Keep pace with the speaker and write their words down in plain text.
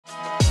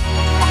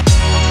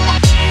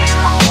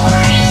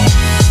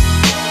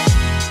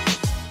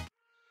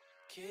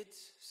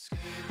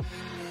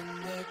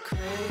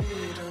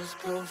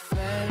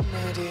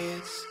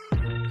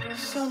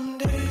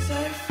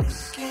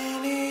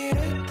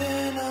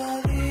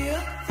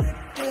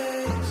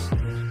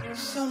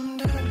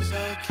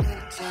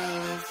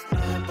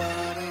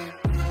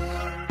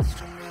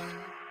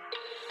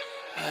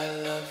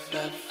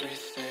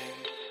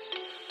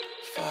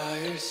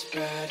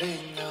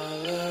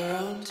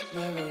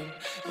room.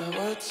 My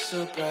world's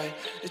so bright,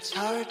 it's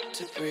hard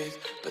to breathe,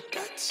 but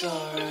that's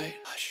alright.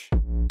 Hush.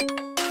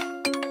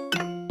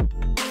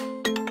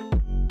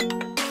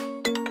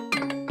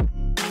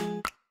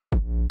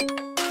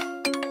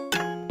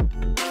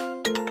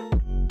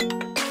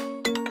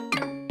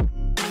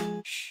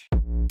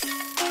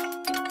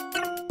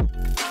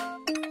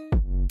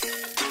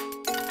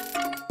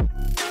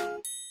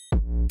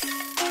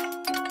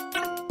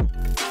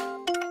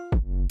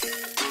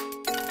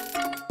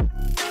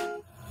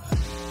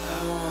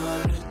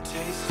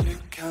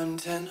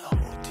 Content,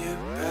 hold your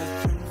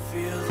breath and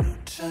feel the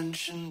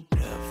tension.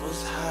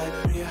 Devils hide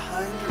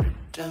behind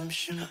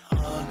redemption.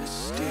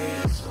 Honesty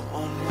is a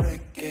one-way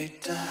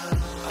gate to hell.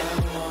 I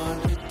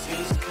wanna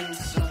taste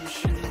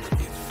consumption.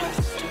 Breathe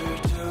faster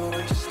to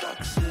waste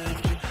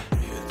oxygen.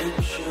 Hear the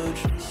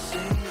children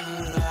sing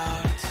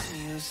aloud. It's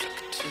music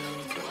till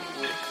the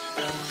wick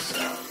burns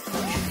out.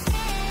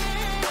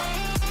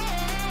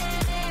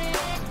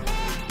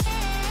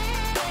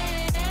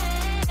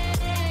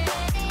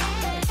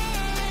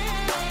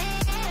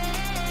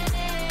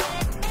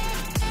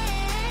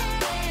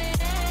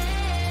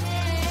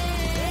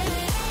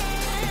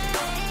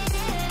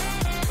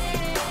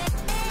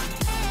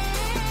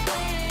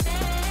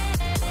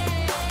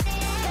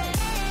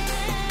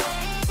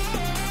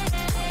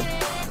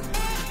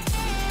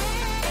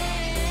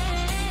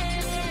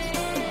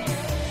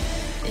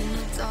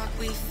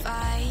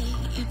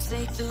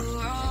 Take the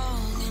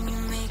wrong and you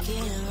make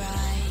it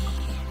right.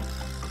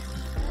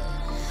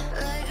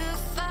 Like a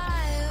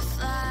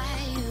firefly,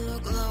 you're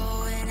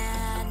glowing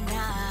at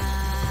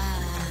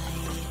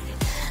night.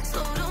 So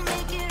don't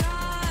make it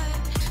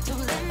hard,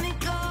 don't let me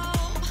go.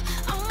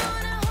 I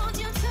wanna hold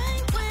you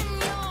tight when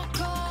you're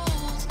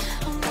cold.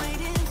 I'm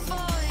waiting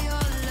for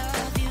your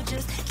love, you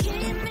just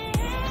keep me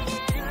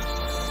hanging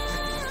on.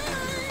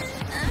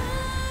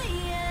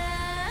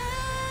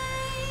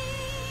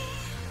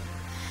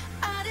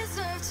 I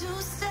deserve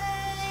to stay,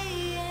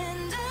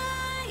 and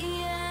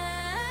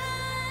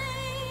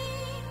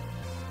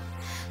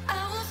I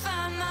will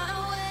find my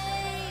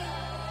way.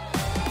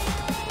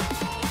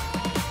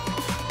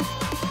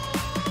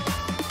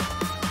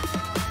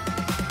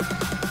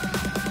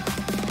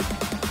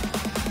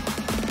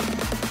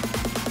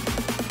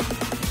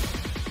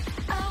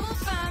 I will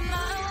find my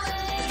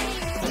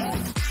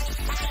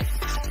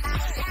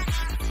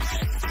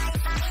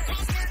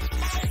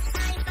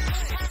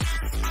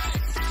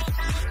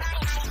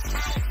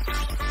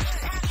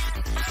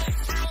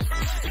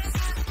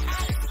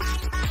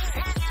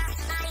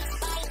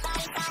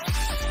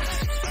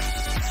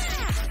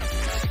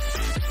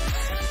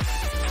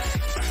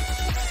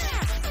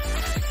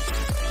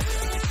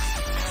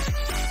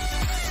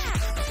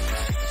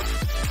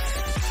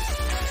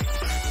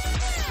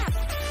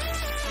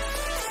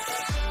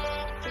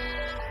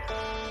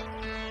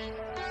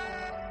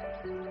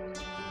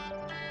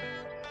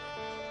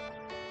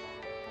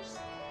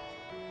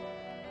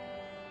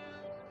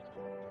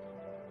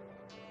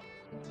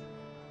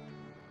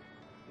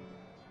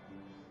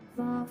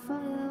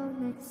Fire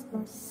makes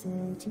the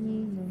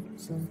city look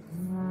so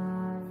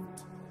bright.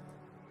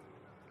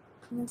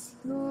 Close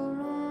your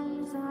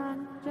eyes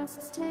and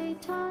just stay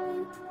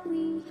tight.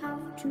 We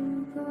have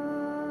to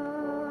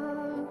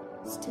go.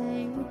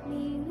 Stay with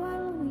me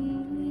while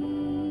we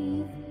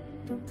leave.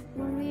 Don't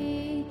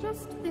worry,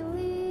 just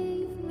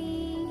believe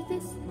me.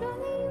 This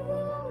journey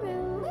will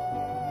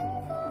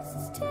relieve us.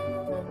 Stay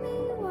with me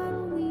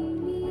while we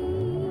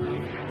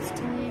leave.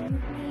 Stay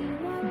with me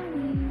while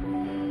we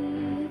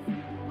leave.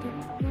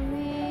 Don't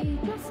worry,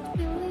 just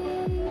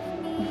believe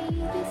me.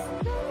 This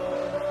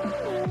journey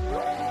will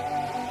relieve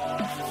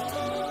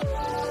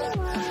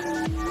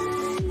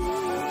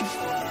us.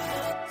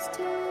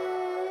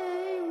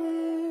 Stay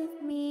with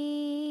me.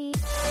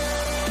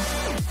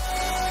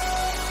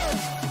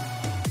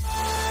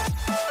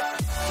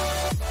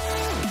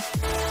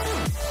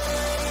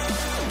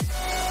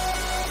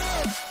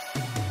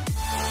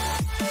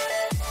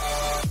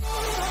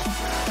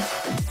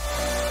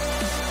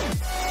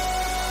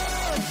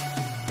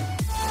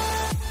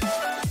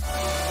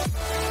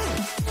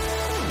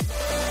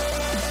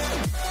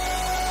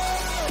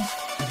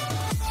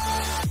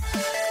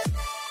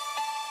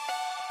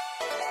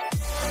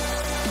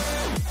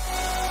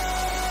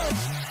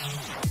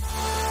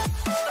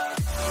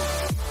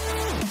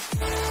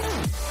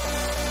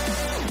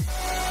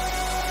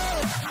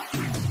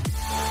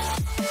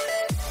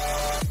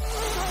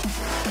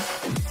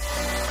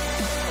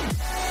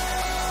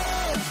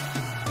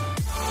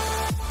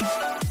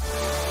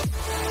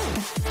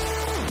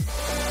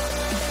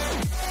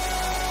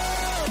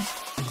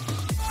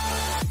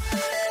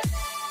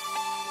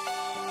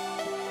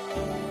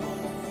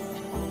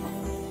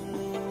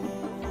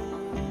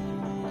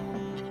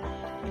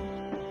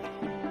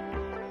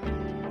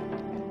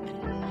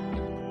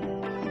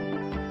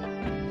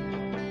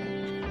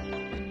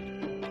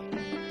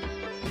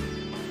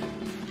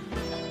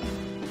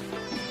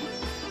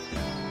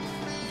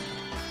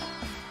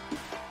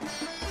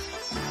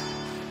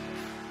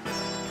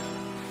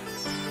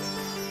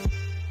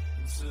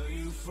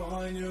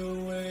 Find your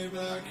way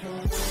back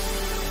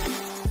home.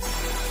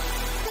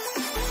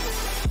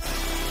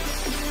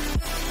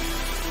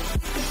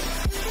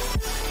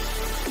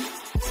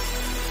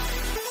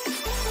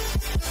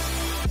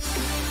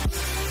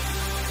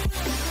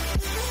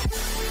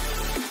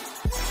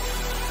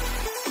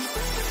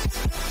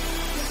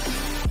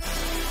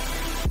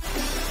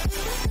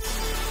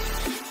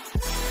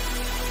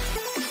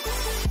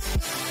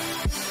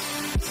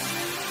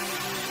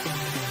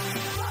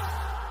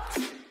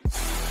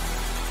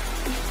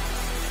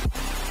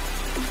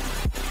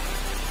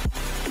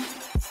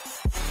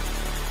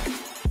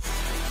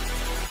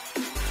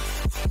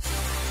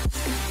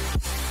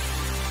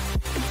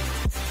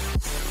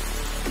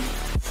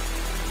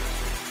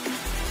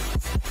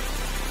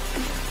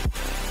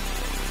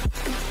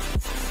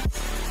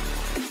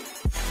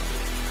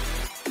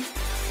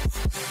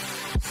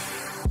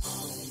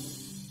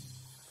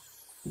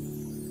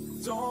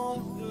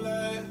 Don't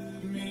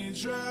let me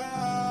drown.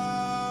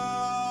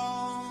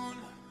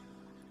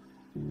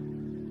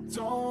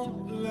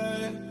 Don't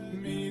let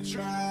me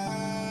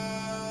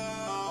drown.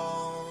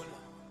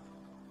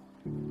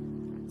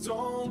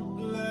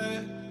 Don't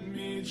let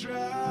me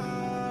drown.